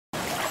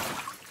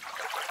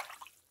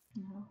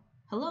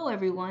Hello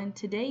everyone,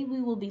 today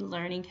we will be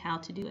learning how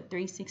to do a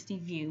 360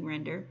 view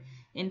render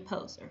in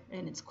Poser,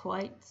 and it's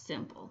quite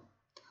simple.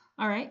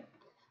 Alright,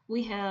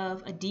 we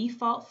have a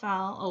default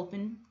file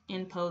open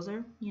in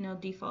Poser,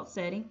 default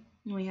setting.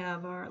 We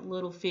have our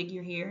little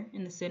figure here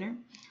in the center.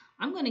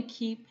 I'm going to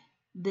keep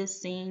this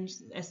scene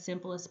as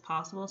simple as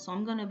possible, so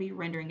I'm going to be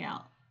rendering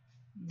out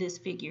this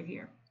figure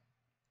here.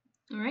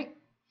 Alright,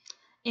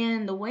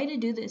 and the way to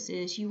do this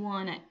is you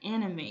want to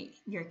animate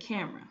your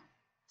camera.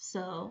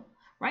 So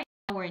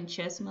we're in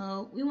chess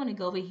mode. We want to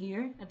go over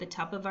here at the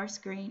top of our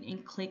screen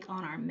and click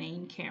on our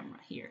main camera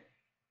here.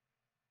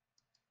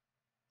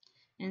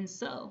 And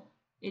so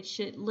it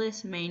should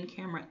list main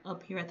camera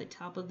up here at the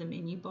top of the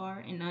menu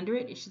bar, and under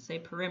it should say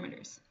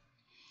parameters.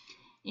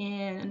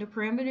 And under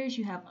parameters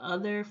you have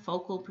other: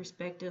 focal,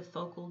 perspective,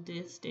 focal,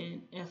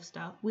 distant,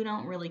 f-stop. We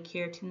don't really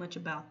care too much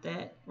about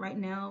that right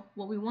now.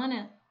 What we want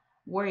to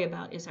worry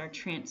about is our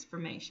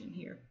transformation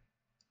here.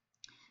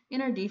 In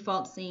our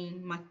default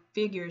scene, my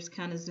figure is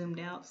kind of zoomed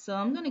out, so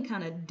I'm going to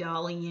kind of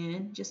dolly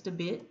in just a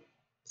bit.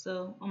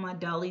 So on my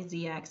dolly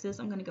z-axis,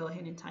 I'm going to go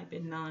ahead and type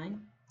in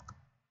 9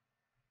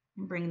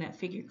 and bring that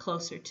figure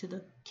closer to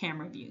the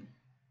camera view.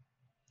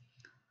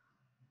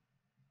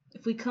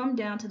 If we come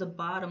down to the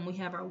bottom, we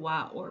have our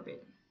Y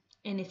orbit,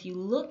 and if you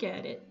look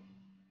at it,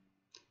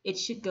 it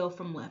should go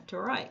from left to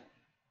right.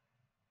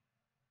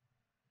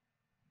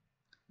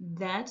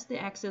 That's the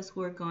axis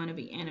we're going to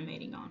be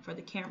animating on for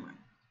the camera.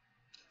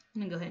 I'm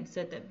going to go ahead and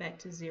set that back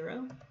to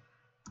 0.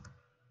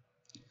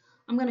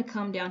 I'm going to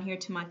come down here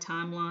to my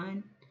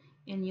timeline,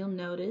 and you'll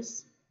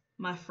notice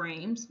my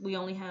frames. We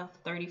only have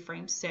 30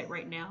 frames set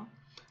right now.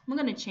 I'm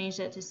going to change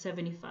that to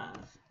 75.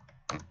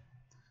 If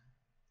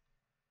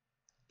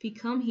you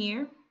come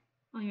here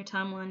on your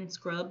timeline and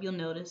scrub, you'll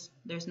notice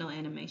there's no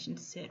animation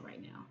set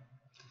right now.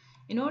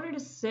 In order to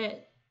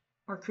set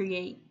or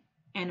create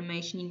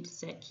animation, you need to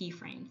set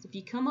keyframes. If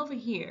you come over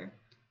here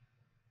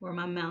where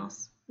my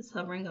mouse is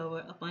hovering over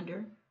up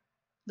under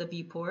the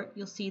viewport,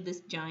 you'll see this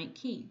giant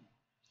key,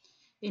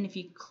 and if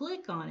you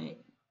click on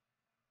it,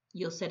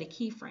 you'll set a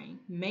keyframe.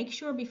 Make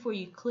sure before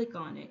you click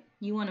on it,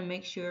 you want to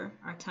make sure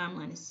our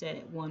timeline is set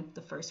at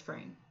the first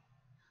frame.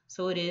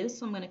 So it is,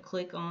 so I'm going to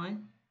click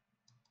on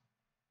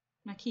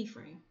my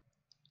keyframe,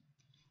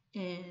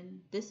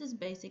 and this is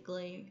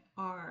basically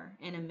our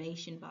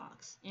animation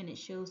box, and it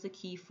shows the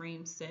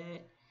keyframe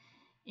set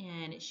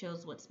and it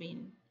shows what's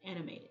being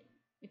animated.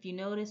 If you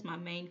notice, my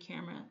main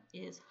camera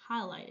is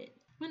highlighted.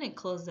 I'm going to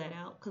close that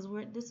out because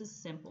this is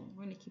simple.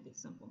 We're going to keep it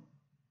simple.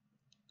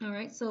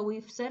 Alright, so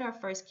we've set our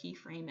first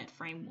keyframe at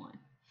frame 1.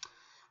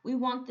 We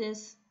want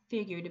this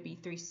figure to be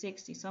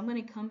 360, so I'm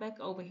going to come back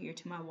over here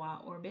to my Y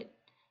orbit.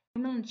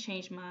 I'm going to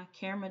change my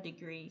camera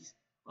degrees.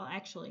 Well,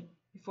 actually,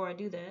 before I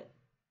do that,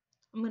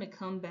 I'm going to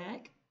come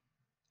back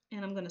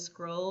and I'm going to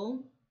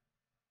scroll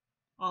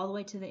all the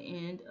way to the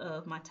end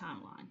of my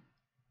timeline.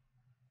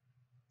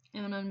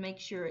 And I'm going to make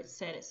sure it's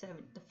set at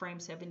the frame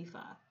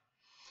 75.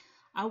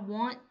 I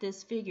want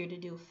this figure to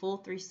do a full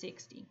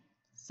 360.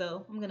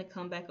 So I'm going to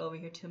come back over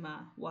here to my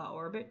Y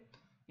orbit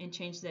and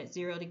change that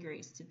 0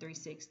 degrees to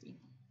 360.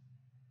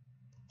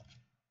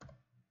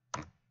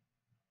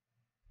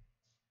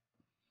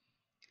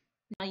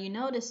 Now you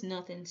notice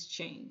nothing's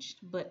changed,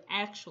 but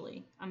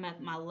actually I'm at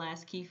my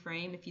last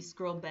keyframe. If you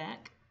scroll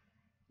back,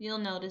 you'll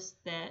notice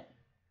that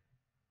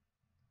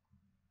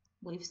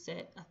we've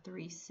set a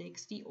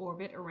 360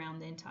 orbit around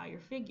the entire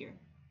figure.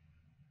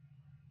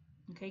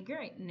 Okay,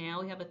 great.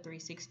 Now we have a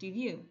 360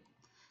 view.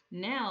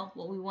 Now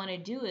what we want to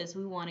do is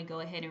we want to go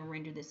ahead and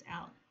render this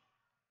out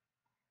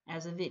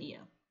as a video.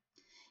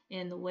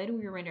 And the way that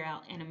we render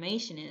out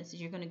animation is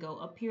you're going to go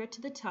up here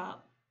to the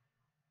top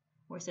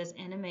where it says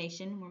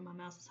animation, where my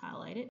mouse is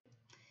highlighted.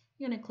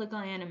 You're going to click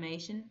on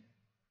animation,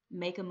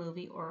 make a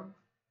movie, or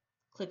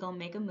click on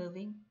make a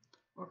movie,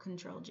 or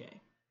Control J.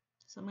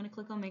 So I'm going to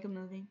click on make a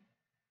movie,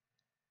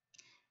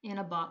 and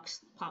a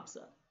box pops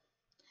up.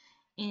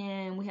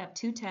 And we have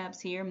two tabs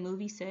here: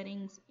 movie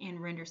settings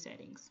and render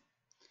settings.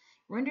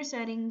 Render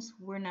settings,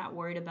 we're not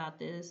worried about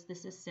this.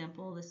 This is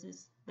simple.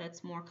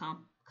 That's more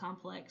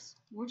complex.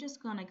 We're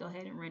just going to go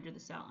ahead and render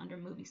this out under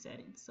movie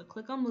settings. So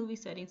click on movie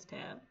settings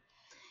tab,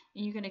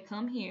 and you're going to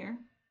come here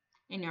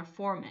in our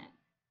format.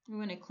 We're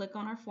going to click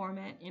on our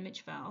format,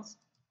 image files,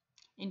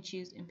 and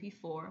choose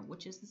MP4,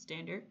 which is the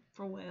standard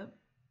for web.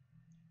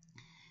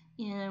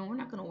 And we're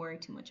not going to worry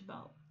too much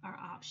about our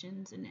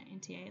options and the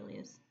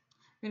anti-alias.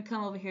 We're going to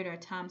come over here to our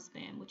time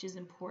span, which is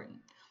important.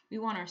 We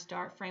want our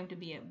start frame to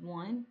be at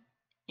 1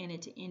 and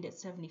it to end at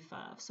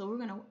 75. So we're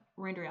going to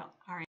render out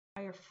our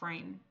entire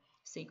frame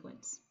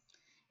sequence.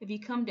 If you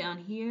come down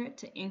here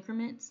to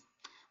increments,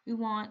 we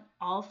want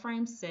all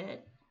frames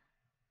set,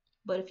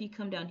 but if you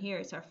come down here,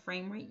 it's our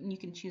frame rate, and you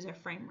can choose our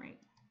frame rate.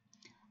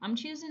 I'm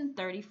choosing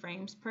 30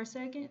 frames per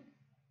second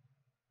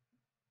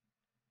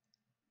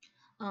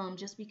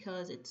just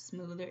because it's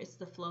smoother. It's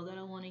the flow that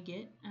I want to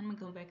get. I'm going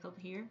to go back up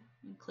here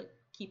and click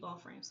keep all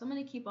frames. So I'm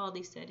going to keep all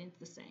these settings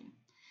the same.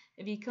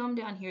 If you come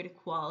down here to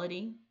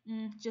quality,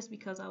 just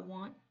because I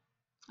want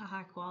a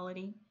high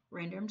quality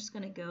render, I'm just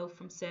going to go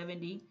from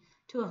 70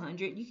 to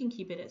 100. You can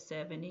keep it at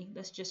 70.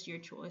 That's just your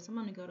choice. I'm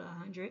going to go to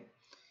 100.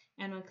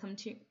 And I'm going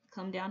to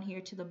come down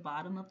here to the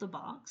bottom of the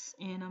box,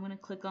 and I'm going to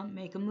click on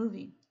Make a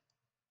Movie.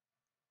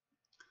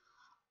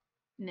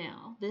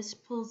 Now, this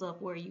pulls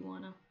up where you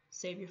want to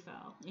save your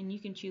file, and you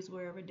can choose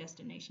wherever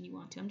destination you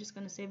want to. I'm just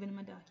going to save it in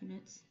my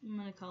documents. I'm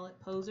going to call it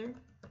Poser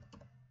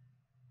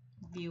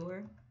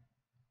Viewer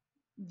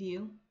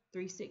View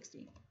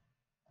 360.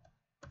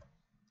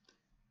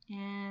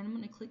 And I'm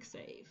going to click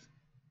Save.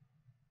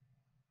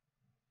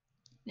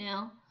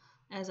 Now,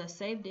 as I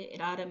saved it,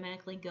 it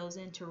automatically goes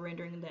into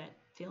rendering that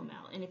film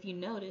out. And if you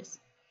notice,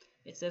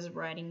 it says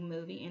Writing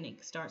Movie, and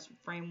it starts from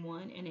frame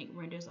 1, and it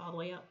renders all the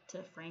way up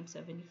to frame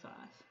 75.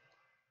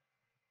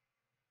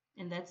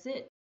 And that's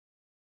it.